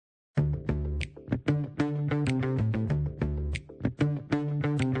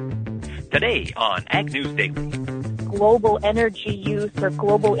today on Ag News Daily. Global energy use or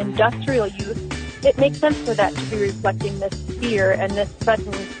global industrial use, it makes sense for that to be reflecting this fear and this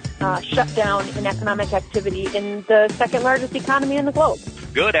sudden shutdown in economic activity in the second largest economy in the globe.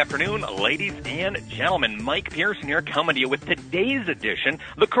 Good afternoon, ladies and gentlemen. Mike Pearson here coming to you with today's edition,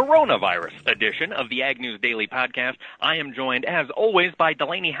 the coronavirus edition of the Ag News Daily podcast. I am joined, as always, by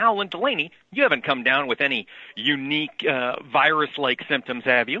Delaney Howland. Delaney, you haven't come down with any unique virus-like symptoms,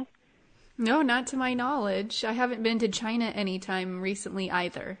 have you? No, not to my knowledge. I haven't been to China anytime recently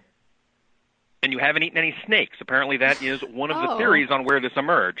either. And you haven't eaten any snakes. Apparently that is one of the theories on where this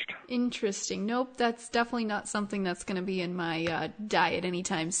emerged. Interesting. Nope, that's definitely not something that's going to be in my diet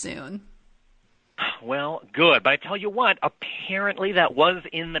anytime soon. Well, good. But I tell you what, apparently that was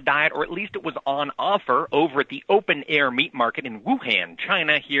in the diet, or at least it was on offer over at the open air meat market in Wuhan,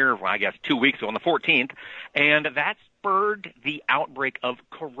 China here, well, I guess 2 weeks ago on the 14th. And that's spurred the outbreak of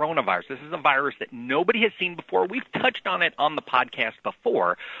coronavirus. This is a virus that nobody has seen before. We've touched on it on the podcast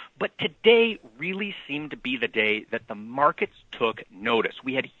before, but today really seemed to be the day that the markets took notice.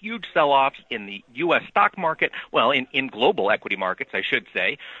 We had huge sell-offs in the U.S. stock market, well, in global equity markets, I should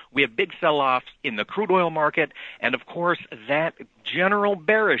say. We have big sell-offs in the crude oil market, and of course, that general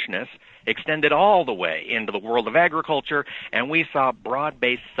bearishness extended all the way into the world of agriculture, and we saw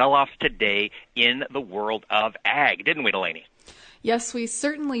broad-based sell-offs today in the world of ag, didn't we, Delaney? Yes, we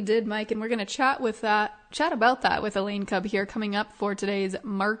certainly did, Mike, and we're going to chat about that with Elaine Cub here coming up for today's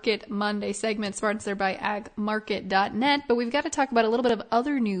Market Monday segment, sponsored by agmarket.net. But we've got to talk about a little bit of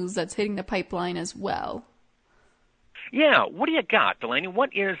other news that's hitting the pipeline as well. Yeah, what do you got, Delaney? What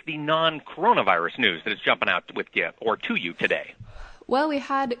is the non-coronavirus news that is jumping out with you or to you today? Well, we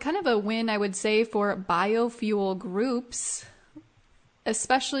had kind of a win, I would say, for biofuel groups,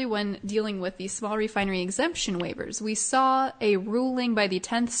 especially when dealing with the small refinery exemption waivers. We saw a ruling by the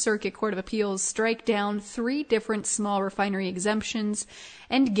 10th Circuit Court of Appeals strike down 3 different small refinery exemptions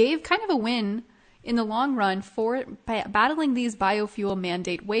and gave kind of a win in the long run for battling these biofuel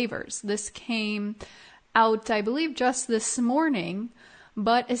mandate waivers. This came out, I believe, just this morning.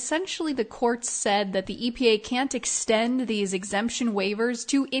 But essentially the court said that the EPA can't extend these exemption waivers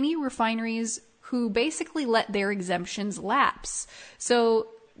to any refineries who basically let their exemptions lapse. So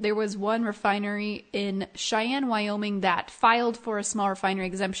there was one refinery in Cheyenne, Wyoming that filed for a small refinery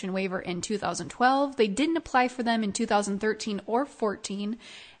exemption waiver in 2012. They didn't apply for them in 2013 or 14,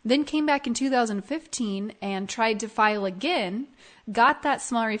 then came back in 2015 and tried to file again, got that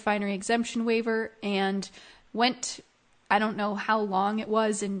small refinery exemption waiver, and went, I don't know how long it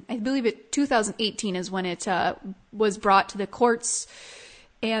was, and I believe 2018 is when it was brought to the courts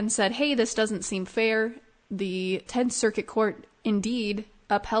and said, hey, this doesn't seem fair. The 10th Circuit Court indeed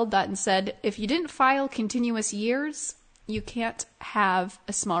upheld that and said, if you didn't file continuous years, you can't have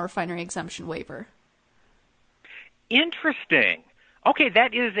a small refinery exemption waiver. Interesting. Okay,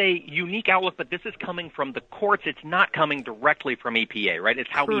 that is a unique outlook, but this is coming from the courts. It's not coming directly from EPA, right?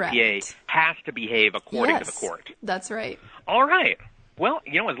 It's how Correct. EPA has to behave according to the court. That's right. All right. Well,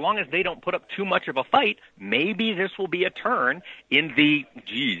 as long as they don't put up too much of a fight, maybe this will be a turn in the,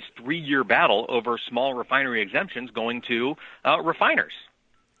 3-year battle over small refinery exemptions going to refiners.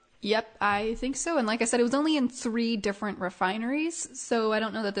 Yep, I think so. And like I said, it was only in 3 different refineries, so I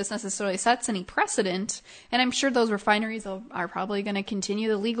don't know that this necessarily sets any precedent. And I'm sure those refineries are probably going to continue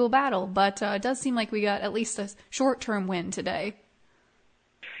the legal battle, but it does seem like we got at least a short-term win today.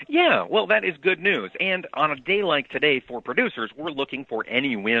 Yeah, well, that is good news. And on a day like today for producers, we're looking for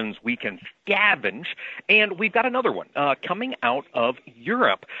any wins we can scavenge. And we've got another one coming out of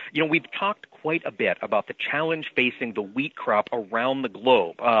Europe. We've talked quite a bit about the challenge facing the wheat crop around the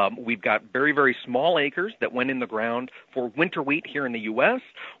globe. We've got very, very small acres that went in the ground for winter wheat here in the U.S.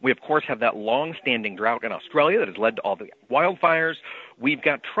 We, of course, have that long-standing drought in Australia that has led to all the wildfires. We've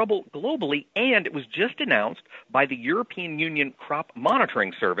got trouble globally, and it was just announced by the European Union Crop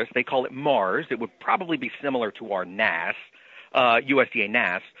Monitoring Service. They call it MARS. It would probably be similar to our NASS, USDA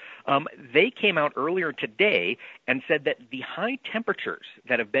NASS. They came out earlier today and said that the high temperatures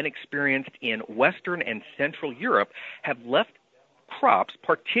that have been experienced in Western and Central Europe have left crops,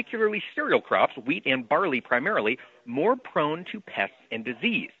 particularly cereal crops, wheat and barley primarily, more prone to pests and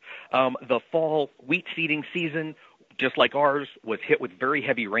disease. The fall wheat seeding season, just like ours, was hit with very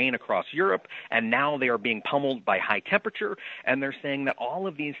heavy rain across Europe, and now they are being pummeled by high temperature, and they're saying that all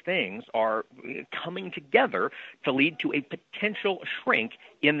of these things are coming together to lead to a potential shrink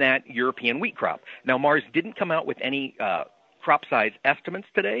in that European wheat crop. Now, Mars didn't come out with any crop size estimates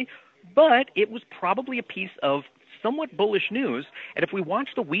today, but it was probably a piece of somewhat bullish news. And if we watch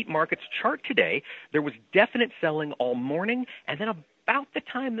the wheat markets chart today, there was definite selling all morning, and then about the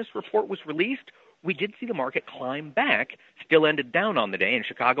time this report was released, we did see the market climb back, still ended down on the day in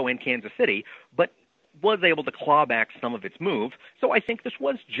Chicago and Kansas City, but was able to claw back some of its move. So I think this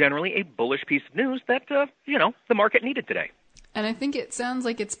was generally a bullish piece of news that, the market needed today. And I think it sounds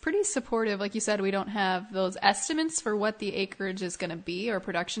like it's pretty supportive. Like you said, we don't have those estimates for what the acreage is going to be or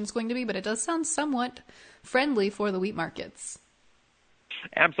production is going to be, but it does sound somewhat friendly for the wheat markets.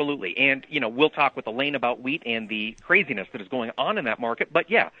 Absolutely. And, we'll talk with Elaine about wheat and the craziness that is going on in that market.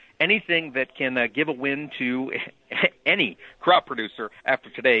 But, yeah, anything that can give a win to any crop producer after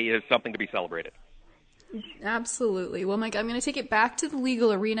today is something to be celebrated. Absolutely. Well, Mike, I'm going to take it back to the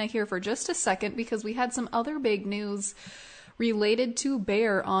legal arena here for just a second because we had some other big news related to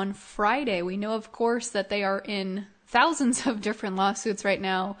Bayer on Friday. We know, of course, that they are in thousands of different lawsuits right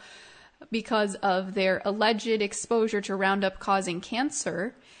now because of their alleged exposure to Roundup causing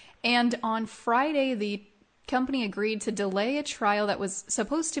cancer. And on Friday, the company agreed to delay a trial that was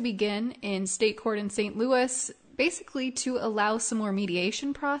supposed to begin in state court in St. Louis, basically to allow some more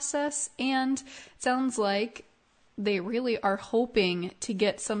mediation process. And it sounds like they really are hoping to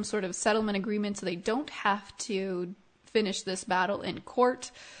get some sort of settlement agreement so they don't have to finish this battle in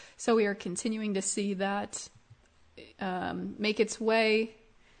court. So we are continuing to see that make its way,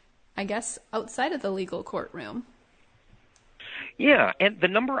 I guess, outside of the legal courtroom. Yeah, and the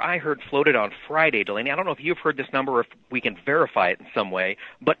number I heard floated on Friday, Delaney, I don't know if you've heard this number or if we can verify it in some way,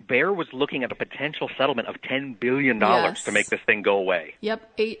 but Bayer was looking at a potential settlement of $10 billion to make this thing go away.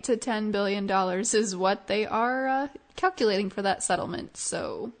 Yep, $8 to $10 billion is what they are calculating for that settlement,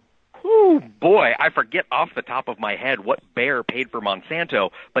 so... Oh, boy, I forget off the top of my head what Bayer paid for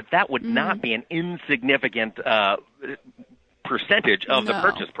Monsanto, but that would not be an insignificant percentage of the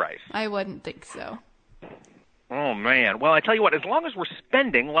purchase price. I wouldn't think so. Oh, man. Well, I tell you what, as long as we're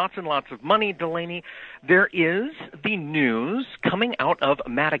spending lots and lots of money, Delaney, there is the news coming out of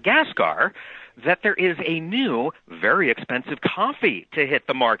Madagascar that there is a new, very expensive coffee to hit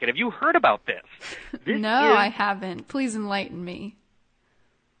the market. Have you heard about this? I haven't. Please enlighten me.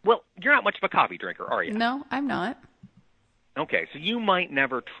 Well, you're not much of a coffee drinker, are you? No, I'm not. Okay, so you might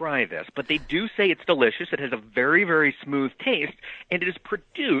never try this, but they do say it's delicious. It has a very, very smooth taste, and it is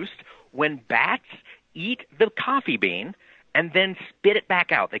produced when bats eat the coffee bean and then spit it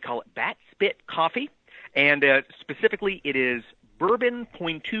back out. They call it bat spit coffee, and specifically it is Bourbon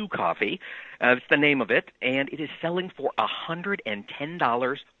Pointu coffee. That's the name of it, and it is selling for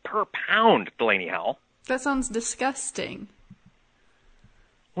 $110 per pound, Delaney Howell. That sounds disgusting.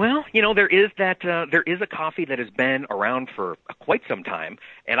 Well, there is a coffee that has been around for quite some time,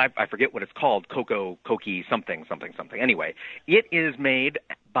 and I forget what it's called, Koki something. Anyway, it is made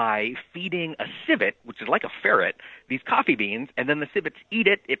by feeding a civet, which is like a ferret, these coffee beans, and then the civets eat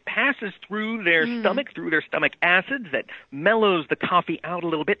it. It passes through their stomach acids that mellows the coffee out a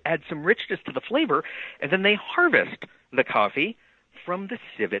little bit, adds some richness to the flavor, and then they harvest the coffee from the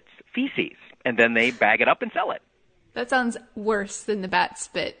civet's feces, and then they bag it up and sell it. That sounds worse than the bat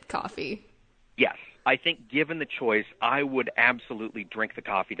spit coffee. Yes. I think given the choice, I would absolutely drink the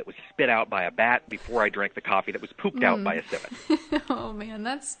coffee that was spit out by a bat before I drank the coffee that was pooped out by a civet. Oh, man,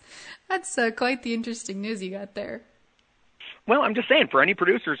 that's quite the interesting news you got there. Well, I'm just saying, for any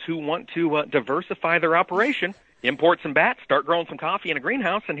producers who want to diversify their operation, import some bats, start growing some coffee in a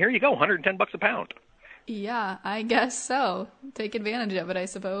greenhouse, and here you go, $110 a pound. Yeah, I guess so. Take advantage of it, I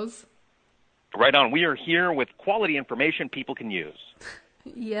suppose. Right on. We are here with quality information people can use.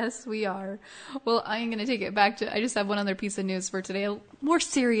 Yes, we are. Well, I'm going to take it back to, I just have one other piece of news for today, a more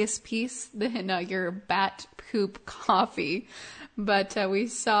serious piece than your bat poop coffee. But we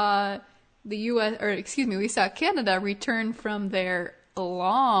saw we saw Canada return from their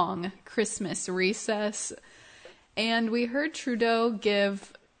long Christmas recess. And we heard Trudeau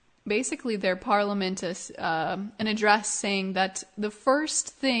give basically their parliament an address saying that the first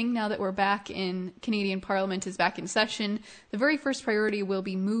thing, now that we're back in Canadian Parliament is back in session, the very first priority will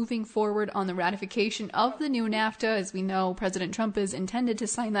be moving forward on the ratification of the new NAFTA. As we know, President Trump is intended to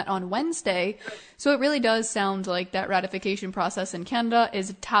sign that on Wednesday. So it really does sound like that ratification process in Canada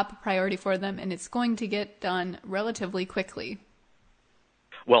is a top priority for them, and it's going to get done relatively quickly.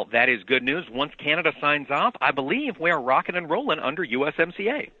 Well, that is good news. Once Canada signs off, I believe we are rocking and rolling under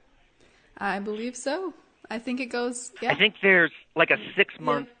USMCA. I believe so. I think it goes, yeah. I think there's like a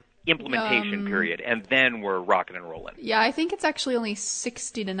 6-month implementation period, and then we're rocking and rolling. Yeah, I think it's actually only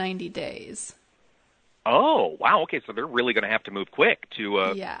 60 to 90 days. Oh, wow. Okay, so they're really going to have to move quick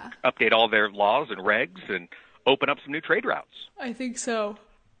to update all their laws and regs and open up some new trade routes. I think so.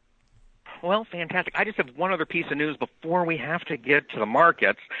 Well, fantastic. I just have one other piece of news before we have to get to the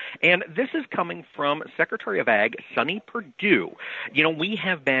markets, and this is coming from Secretary of Ag Sonny Perdue. You know, we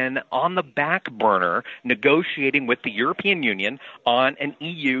have been on the back burner negotiating with the European Union on an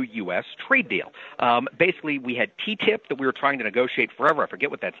EU-U.S. trade deal. Basically, we had TTIP that we were trying to negotiate forever. I forget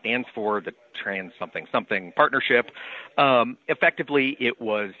what that stands for, the Trans-something partnership. Effectively, it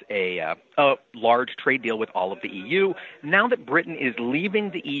was a large trade deal with all of the EU. Now that Britain is leaving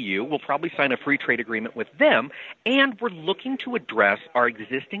the EU, we'll probably sign a free trade agreement with them, and we're looking to address our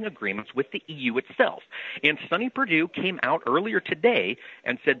existing agreements with the EU itself. And Sonny Perdue came out earlier today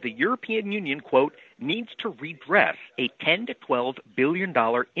and said the European Union, quote, needs to redress a $10 to $12 billion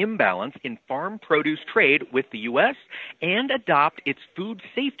imbalance in farm produce trade with the U.S. and adopt its food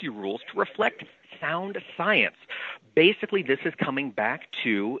safety rules to reflect sound science. Basically, this is coming back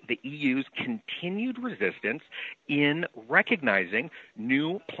to the EU's continued resistance in recognizing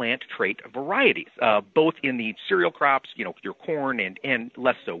new plant trait varieties, both in the cereal crops, you know, your corn and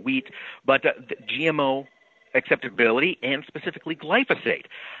less so wheat, but the GMO acceptability and specifically glyphosate.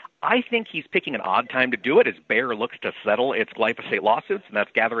 I think he's picking an odd time to do it as Bayer looks to settle its glyphosate lawsuits, and that's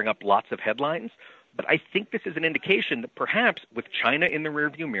gathering up lots of headlines. But I think this is an indication that perhaps with China in the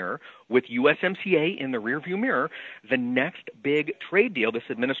rearview mirror, with USMCA in the rearview mirror, the next big trade deal this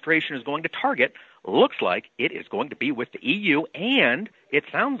administration is going to target looks like it is going to be with the EU, and it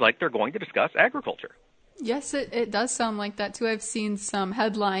sounds like they're going to discuss agriculture. Yes, it does sound like that, too. I've seen some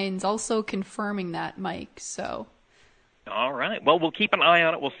headlines also confirming that, Mike, so... All right. Well, we'll keep an eye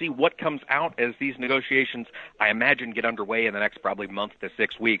on it. We'll see what comes out as these negotiations, I imagine, get underway in the next probably month to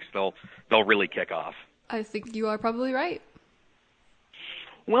 6 weeks. They'll really kick off. I think you are probably right.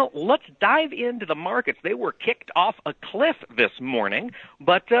 Well, let's dive into the markets. They were kicked off a cliff this morning,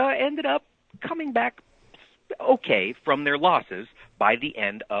 but ended up coming back okay from their losses by the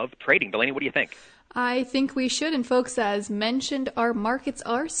end of trading. Delaney, what do you think? I think we should. And folks, as mentioned, our markets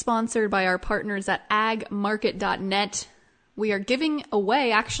are sponsored by our partners at agmarket.net. We are giving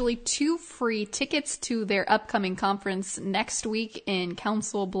away actually 2 free tickets to their upcoming conference next week in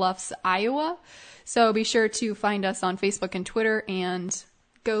Council Bluffs, Iowa. So be sure to find us on Facebook and Twitter and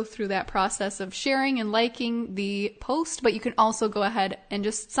go through that process of sharing and liking the post. But you can also go ahead and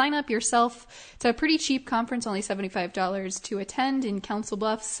just sign up yourself. It's a pretty cheap conference, only $75 to attend in Council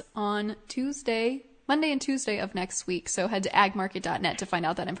Bluffs on Monday and Tuesday of next week. So head to agmarket.net to find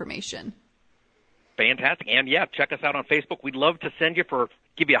out that information. Fantastic. And yeah, check us out on Facebook. We'd love to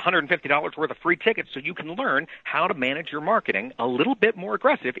give you $150 worth of free tickets so you can learn how to manage your marketing a little bit more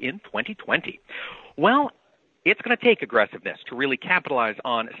aggressive in 2020. Well, it's going to take aggressiveness to really capitalize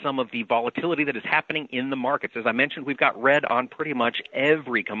on some of the volatility that is happening in the markets. As I mentioned, we've got red on pretty much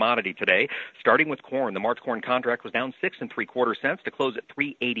every commodity today, starting with corn. The March corn contract was down 6 3/4 cents to close at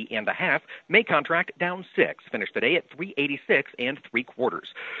 3.80 1/2. May contract down 6, finished today at 3.86 3/4.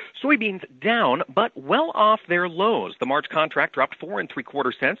 Soybeans down, but well off their lows. The March contract dropped 4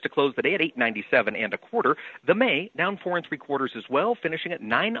 3/4 cents to close the day at 8.97 1/4. The May down 4 3/4 as well, finishing at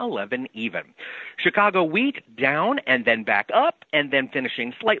 9.11 even. Chicago wheat down and then back up and then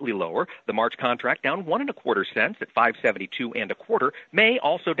finishing slightly lower. The March contract down 1 1/4 cents at 5.72 1/4. May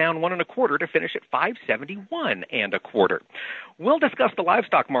also down 1 1/4 to finish at 5.71 1/4. We'll discuss the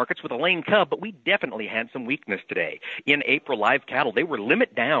livestock markets with Elaine Cubb, but we definitely had some weakness today. In April, live cattle, they were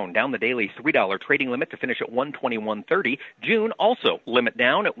limit down the daily $3 trading limit to finish at 121.30. June also limit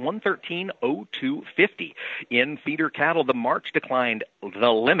down at 113.0250. In feeder cattle, the March declined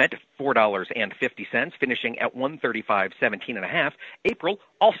the limit $4.50, finishing at 135.17 1/2. April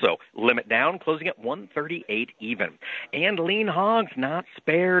also limit down, closing at 138 even. And lean hogs not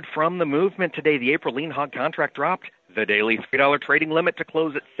spared from the movement today. The April lean hog contract dropped the daily $3 trading limit to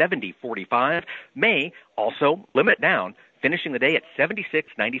close at 70.45. May also limit down, finishing the day at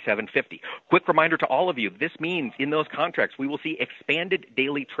 76.9750. Quick reminder to all of you, this means in those contracts we will see expanded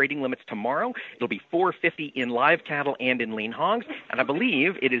daily trading limits tomorrow. It'll be $4.50 in live cattle and in lean hogs, and I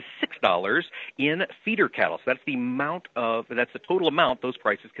believe it is $6 in feeder cattle. So that's the total amount those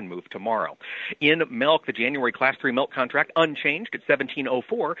prices can move tomorrow. In milk, the January Class 3 milk contract unchanged at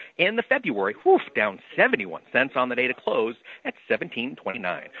 17.04, and the February, down 71 cents on the day to close at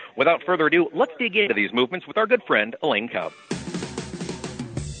 17.29. Without further ado, let's dig into these movements with our good friend Elaine Cubb.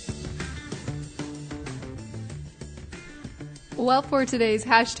 Well, for today's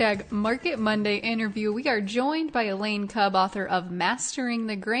hashtag Market Monday interview, we are joined by Elaine Cubb, author of Mastering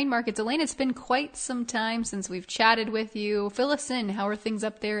the Grain Markets. Elaine, it's been quite some time since we've chatted with you. Fill us in. How are things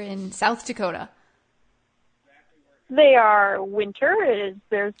up there in South Dakota? They are winter.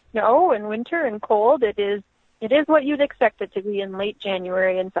 There's snow and winter and cold. It is what you'd expect it to be in late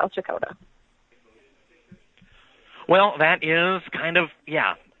January in South Dakota. Well, that is kind of,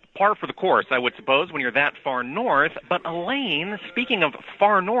 par for the course, I would suppose, when you're that far north. But Elaine, speaking of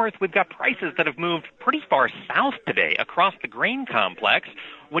far north, we've got prices that have moved pretty far south today across the grain complex.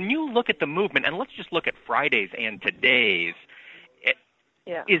 When you look at the movement, and let's just look at Friday's and today's,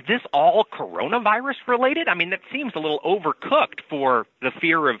 is this all coronavirus related? I mean, that seems a little overcooked for the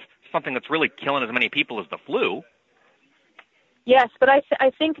fear of something that's really killing as many people as the flu. Yes, but I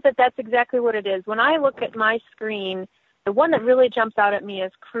think that that's exactly what it is. When I look at my screen, the one that really jumps out at me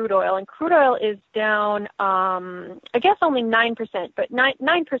is crude oil, and crude oil is down, I guess only 9%, but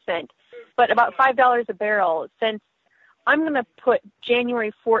 9%, but about $5 a barrel since I'm going to put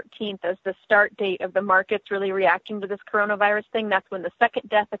January 14th as the start date of the markets really reacting to this coronavirus thing. That's when the second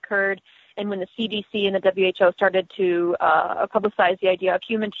death occurred and when the CDC and the WHO started to publicize the idea of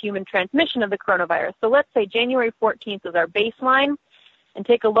human-to-human transmission of the coronavirus. So let's say January 14th is our baseline, and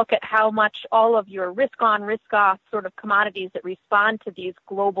take a look at how much all of your risk-on, risk-off sort of commodities that respond to these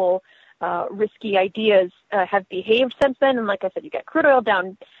global risky ideas have behaved since then. And like I said, you got crude oil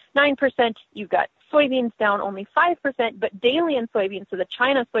down 9%, you've got soybeans down only 5%, but daily in soybeans, so the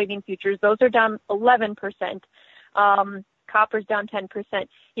China soybean futures, those are down 11%. Copper's down 10%.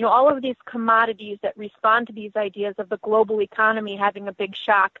 You know, all of these commodities that respond to these ideas of the global economy having a big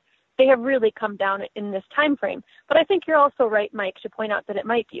shock, they have really come down in this time frame. But I think you're also right, Mike, to point out that it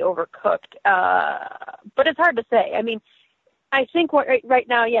might be overcooked. But it's hard to say. I mean, I think right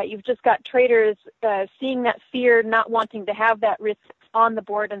now, you've just got traders seeing that fear, not wanting to have that risk on the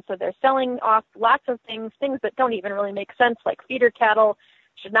board, and so they're selling off lots of things that don't even really make sense, like feeder cattle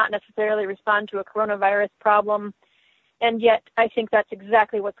should not necessarily respond to a coronavirus problem. And yet I think that's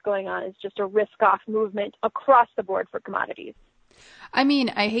exactly what's going on, is just a risk-off movement across the board for commodities. I mean,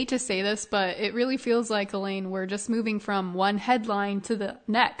 I hate to say this, but it really feels like, Elaine, we're just moving from one headline to the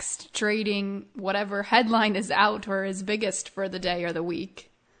next, trading whatever headline is out or is biggest for the day or the week.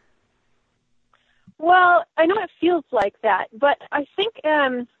 Well, I know it feels like that, but I think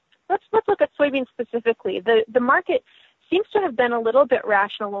let's look at soybeans specifically. The market seems to have been a little bit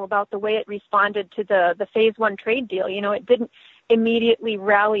rational about the way it responded to the phase one trade deal. You know, it didn't immediately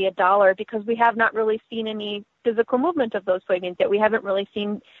rally a dollar because we have not really seen any physical movement of those soybeans yet. We haven't really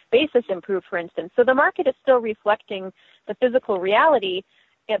seen basis improve, for instance. So the market is still reflecting the physical reality.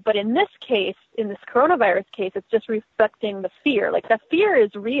 But in this case, in this coronavirus case, it's just reflecting the fear. Like, the fear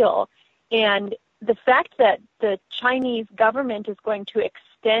is real. And the fact that the Chinese government is going to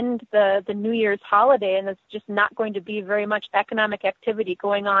extend the New Year's holiday, and there's just not going to be very much economic activity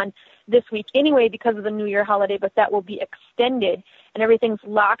going on this week anyway because of the New Year holiday, but that will be extended and everything's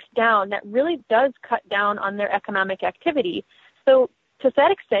locked down, that really does cut down on their economic activity. So to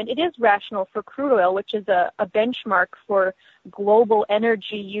that extent, it is rational for crude oil, which is a benchmark for global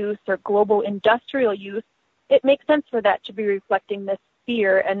energy use or global industrial use. It makes sense for that to be reflecting this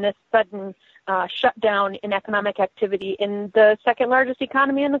fear and this sudden shutdown in economic activity in the second largest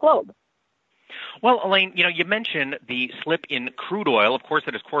economy in the globe. Well, Elaine, you mentioned the slip in crude oil. Of course,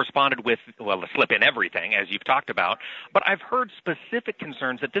 it has corresponded with, the slip in everything, as you've talked about. But I've heard specific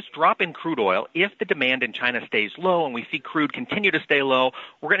concerns that this drop in crude oil, if the demand in China stays low and we see crude continue to stay low,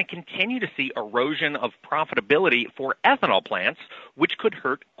 we're going to continue to see erosion of profitability for ethanol plants, which could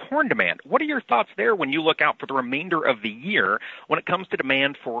hurt corn demand. What are your thoughts there when you look out for the remainder of the year when it comes to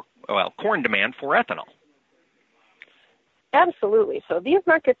demand for, corn demand for ethanol? Absolutely. So these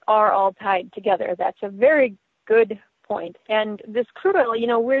markets are all tied together. That's a very good point. And this crude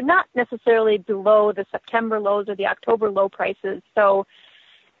oil, we're not necessarily below the September lows or the October low prices. So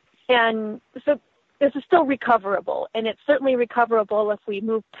this is still recoverable. And it's certainly recoverable if we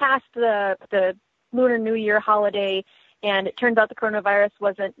move past the Lunar New Year holiday and it turns out the coronavirus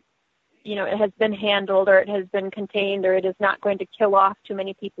wasn't, it has been handled or it has been contained or it is not going to kill off too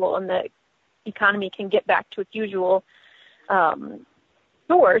many people and the economy can get back to its usual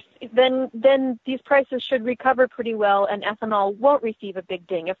source, then these prices should recover pretty well and ethanol won't receive a big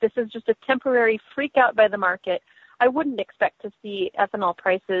ding. If this is just a temporary freak out by the market, I wouldn't expect to see ethanol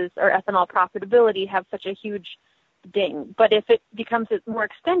prices or ethanol profitability have such a huge ding. But if it becomes a more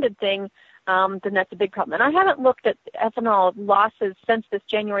extended thing, then that's a big problem. And I haven't looked at ethanol losses since this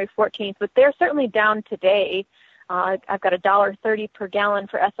January 14th, but they're certainly down today. I've got $1.30 per gallon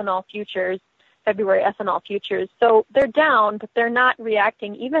for ethanol futures. February ethanol futures. So they're down, but they're not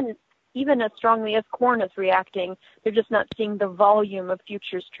reacting even as strongly as corn is reacting. They're just not seeing the volume of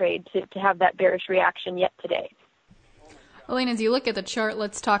futures trade to have that bearish reaction yet today. Elaine, as you look at the chart,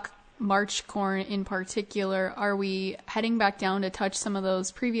 let's talk March corn in particular. Are we heading back down to touch some of those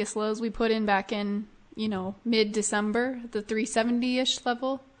previous lows we put in back in, mid-December, the 370-ish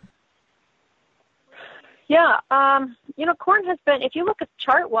level? Corn has been, if you look at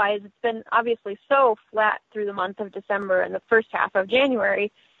chart-wise, it's been obviously so flat through the month of December and the first half of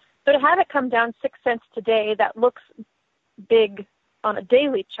January. So to have it come down 6 cents today, that looks big on a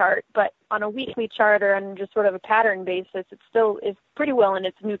daily chart, but on a weekly chart or on just sort of a pattern basis, it still is pretty well in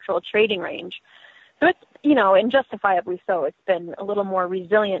its neutral trading range. So it's, and justifiably so, it's been a little more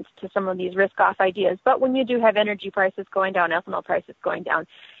resilient to some of these risk-off ideas. But when you do have energy prices going down, ethanol prices going down,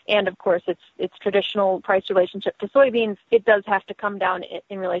 and of course its traditional price relationship to soybeans, it does have to come down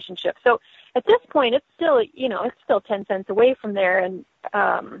in relationship. So at this point, it's still 10 cents away from there, and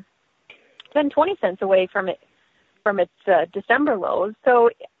 20 cents away from its December lows.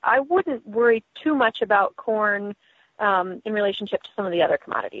 So I wouldn't worry too much about corn in relationship to some of the other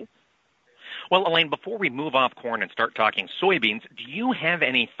commodities. Well, Elaine, before we move off corn and start talking soybeans, do you have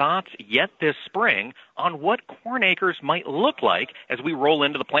any thoughts yet this spring on what corn acres might look like as we roll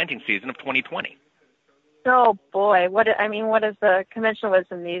into the planting season of 2020? Oh, boy. What is the conventional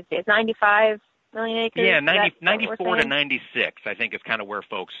wisdom these days? 95 million acres? Yeah, 94 to 96, I think, is kind of where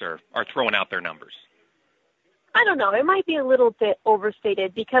folks are throwing out their numbers. I don't know. It might be a little bit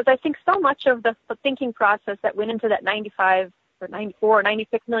overstated because I think so much of the thinking process that went into that 95 or 94 or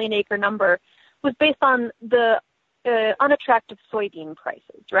 96 million acre number was based on the unattractive soybean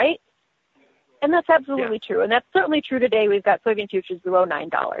prices, right? And that's absolutely true. And that's certainly true today. We've got soybean futures below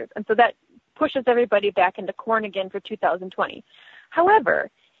 $9. And so that pushes everybody back into corn again for 2020.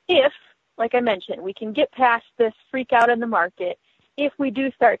 However, if, like I mentioned, we can get past this freak out in the market, if we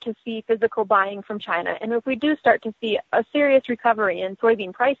do start to see physical buying from China, and if we do start to see a serious recovery in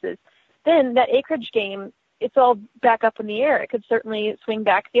soybean prices, then that acreage game, it's all back up in the air. It could certainly swing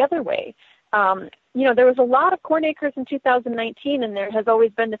back the other way. There was a lot of corn acres in 2019, and there has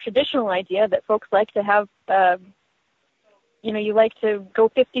always been the traditional idea that folks like to have, you like to go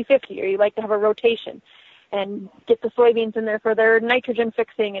 50-50, or you like to have a rotation and get the soybeans in there for their nitrogen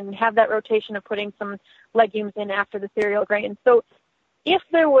fixing and have that rotation of putting some legumes in after the cereal grains. So if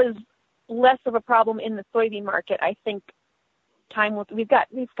there was less of a problem in the soybean market, I think we've got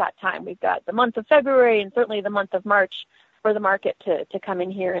time. We've got the month of February and certainly the month of March for the market to come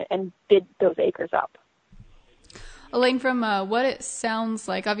in here and bid those acres up. Elaine, from what it sounds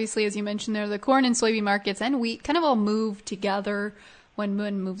like, obviously, as you mentioned there, the corn and soybean markets and wheat kind of all move together. When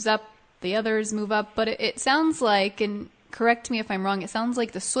one moves up, the others move up. But it sounds like, and correct me if I'm wrong, it sounds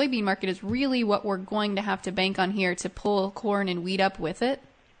like the soybean market is really what we're going to have to bank on here to pull corn and wheat up with it.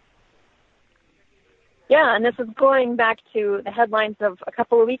 Yeah, and this is going back to the headlines of a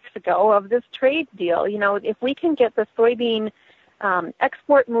couple of weeks ago of this trade deal. If we can get the soybean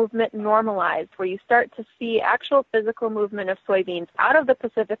export movement normalized, where you start to see actual physical movement of soybeans out of the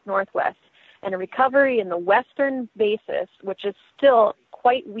Pacific Northwest and a recovery in the western basis, which is still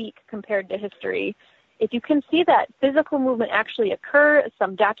quite weak compared to history, if you can see that physical movement actually occur,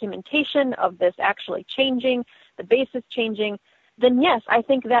 some documentation of this actually changing, the basis changing, then yes, I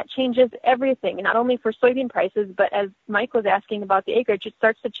think that changes everything, not only for soybean prices, but as Mike was asking about the acreage, it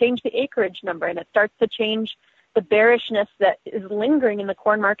starts to change the acreage number, and it starts to change the bearishness that is lingering in the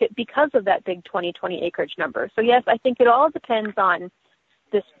corn market because of that big 2020 acreage number. So yes, I think it all depends on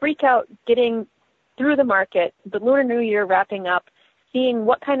this freak out getting through the market, the Lunar New Year wrapping up, seeing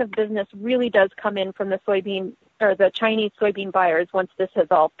what kind of business really does come in from the soybean or the Chinese soybean buyers once this has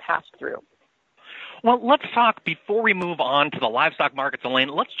all passed through. Well, let's talk, before we move on to the livestock markets, Elaine,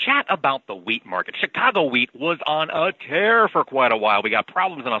 let's chat about the wheat market. Chicago wheat was on a tear for quite a while. We got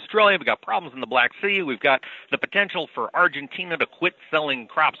problems in Australia. We got problems in the Black Sea. We've got the potential for Argentina to quit selling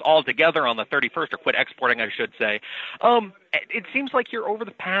crops altogether on the 31st, or quit exporting, I should say. It seems like here over the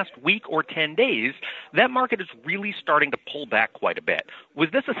past week or 10 days, that market is really starting to pull back quite a bit.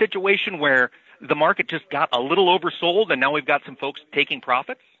 Was this a situation where the market just got a little oversold and now we've got some folks taking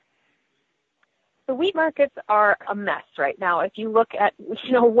profits? The wheat markets are a mess right now. If you look at,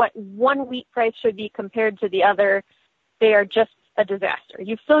 what one wheat price should be compared to the other, they are just a disaster.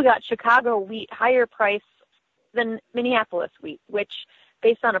 You've still got Chicago wheat higher price than Minneapolis wheat, which,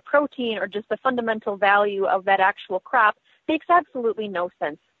 based on a protein or just the fundamental value of that actual crop, makes absolutely no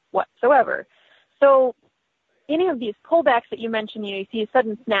sense whatsoever. So any of these pullbacks that you mentioned, you see a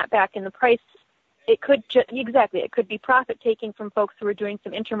sudden snapback in the price, it could be profit taking from folks who are doing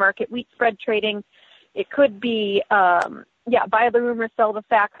some intermarket wheat spread trading. It could be, buy the rumor, sell the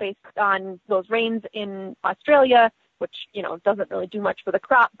fact based on those rains in Australia, which, doesn't really do much for the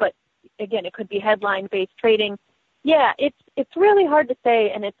crop. But again, it could be headline based trading. Yeah, it's really hard to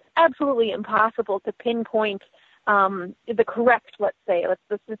say, and it's absolutely impossible to pinpoint the correct, the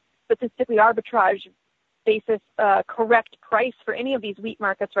statistically arbitrage basis correct price for any of these wheat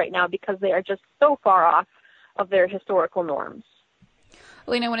markets right now, because they are just so far off of their historical norms.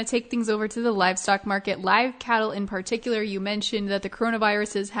 Elaine, I want to take things over to the livestock market. Live cattle in particular, you mentioned that the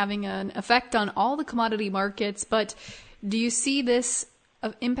coronavirus is having an effect on all the commodity markets, but do you see this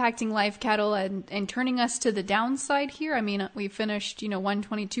impacting live cattle and turning us to the downside here? I mean, we finished,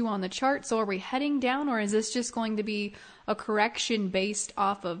 122 on the chart, so are we heading down, or is this just going to be a correction based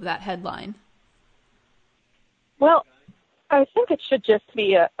off of that headline? Well, I think it should just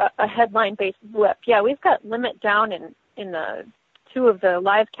be a headline-based blip. Yeah, we've got limit down in the two of the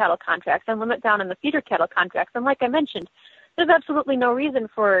live cattle contracts and limit down in the feeder cattle contracts. And like I mentioned, there's absolutely no reason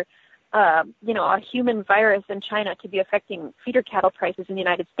for a human virus in China to be affecting feeder cattle prices in the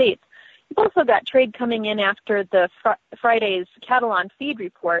United States. You've also got trade coming in after the Friday's cattle on feed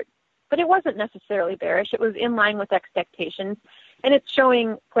report, but it wasn't necessarily bearish. It was in line with expectations, and it's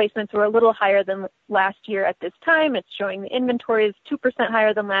showing placements were a little higher than last year at this time. It's showing the inventory is 2%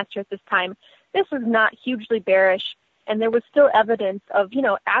 higher than last year at this time. This was not hugely bearish, and there was still evidence of,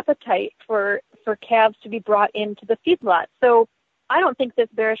 appetite for calves to be brought into the feedlot. So I don't think this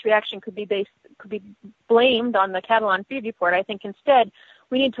bearish reaction could be blamed on the cattle on feed report. I think instead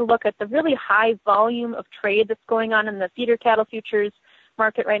we need to look at the really high volume of trade that's going on in the feeder cattle futures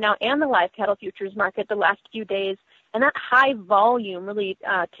market right now and the live cattle futures market the last few days. And that high volume really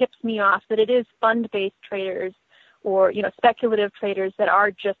tips me off that it is fund-based traders or, speculative traders that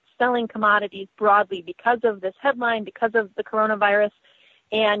are just selling commodities broadly because of this headline, because of the coronavirus.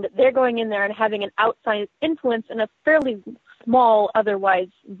 And they're going in there and having an outsized influence in a fairly small, otherwise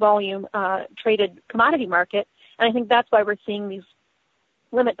volume traded commodity market. And I think that's why we're seeing these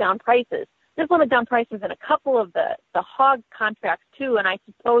limit down prices. There's limit down prices in a couple of the hog contracts too, and I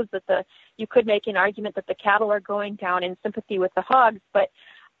suppose that you could make an argument that the cattle are going down in sympathy with the hogs, but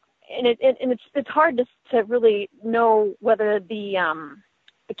it's hard to really know whether the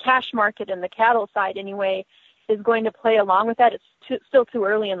cash market and the cattle side anyway is going to play along with that. It's still too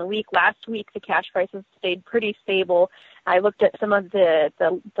early in the week. Last week the cash prices stayed pretty stable. I looked at some of the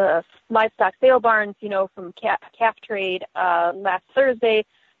livestock sale barns, from calf trade last Thursday.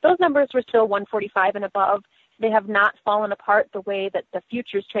 Those numbers were still 145 and above. They have not fallen apart the way that the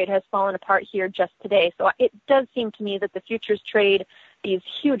futures trade has fallen apart here just today. So it does seem to me that the futures trade, these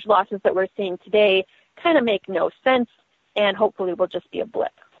huge losses that we're seeing today, kind of make no sense, and hopefully will just be a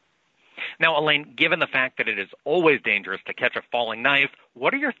blip. Now, Elaine, given the fact that it is always dangerous to catch a falling knife,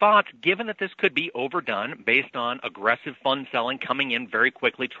 what are your thoughts, given that this could be overdone based on aggressive fund selling coming in very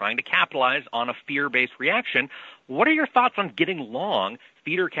quickly, trying to capitalize on a fear-based reaction? What are your thoughts on getting long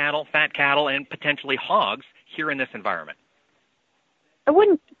feeder cattle, fat cattle, and potentially hogs here in this environment? I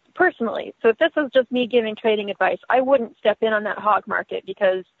wouldn't personally. So if this was just me giving trading advice, I wouldn't step in on that hog market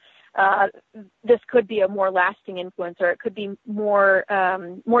because this could be a more lasting influence, or it could be more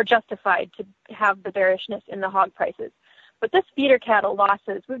justified to have the bearishness in the hog prices. But this feeder cattle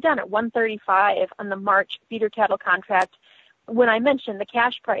losses, we've done at 135 on the March feeder cattle contract. When I mentioned the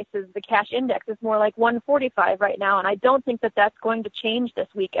cash prices, the cash index is more like 145 right now, and I don't think that that's going to change this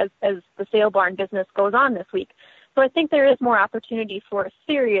week as the sale barn business goes on this week. So I think there is more opportunity for a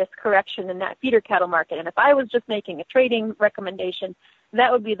serious correction in that feeder cattle market. And if I was just making a trading recommendation,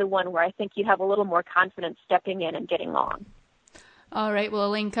 that would be the one where I think you have a little more confidence stepping in and getting long. All right. Well,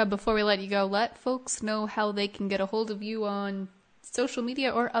 Elaine Cub, before we let you go, let folks know how they can get a hold of you on social media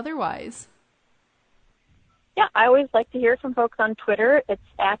or otherwise. Yeah, I always like to hear from folks on Twitter. It's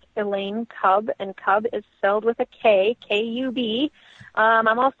at Elaine Cub, and Cub is spelled with a K, K-U-B.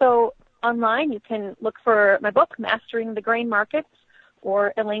 I'm also online. You can look for my book, Mastering the Grain Markets,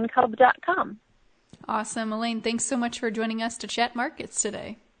 or ElaineCub.com. Awesome. Elaine, thanks so much for joining us to chat markets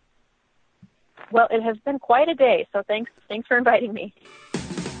today. Well, it has been quite a day, so thanks for inviting me.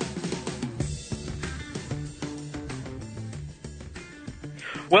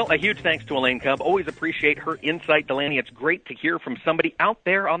 Well, a huge thanks to Elaine Cub. Always appreciate her insight, Delaney. It's great to hear from somebody out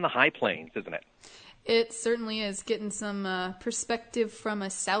there on the high plains, isn't it? It certainly is. Getting some perspective from a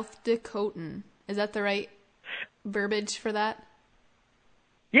South Dakotan. Is that the right verbiage for that?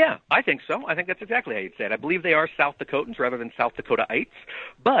 Yeah, I think so. I think that's exactly how you'd say it. I believe they are South Dakotans rather than South Dakotaites.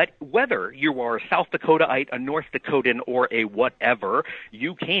 But whether you are a South Dakotaite, a North Dakotan, or a whatever,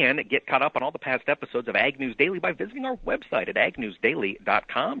 you can get caught up on all the past episodes of Ag News Daily by visiting our website at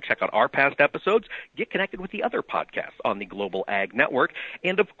agnewsdaily.com. Check out our past episodes. Get connected with the other podcasts on the Global Ag Network.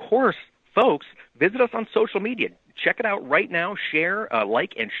 And, of course, folks, visit us on social media. Check it out right now. Share,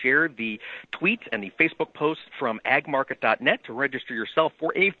 like, and share the tweets and the Facebook posts from agmarket.net to register yourself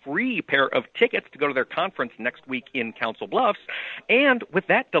for a free pair of tickets to go to their conference next week in Council Bluffs. And with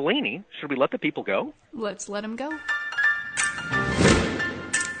that, Delaney, should we let the people go? Let's let them go.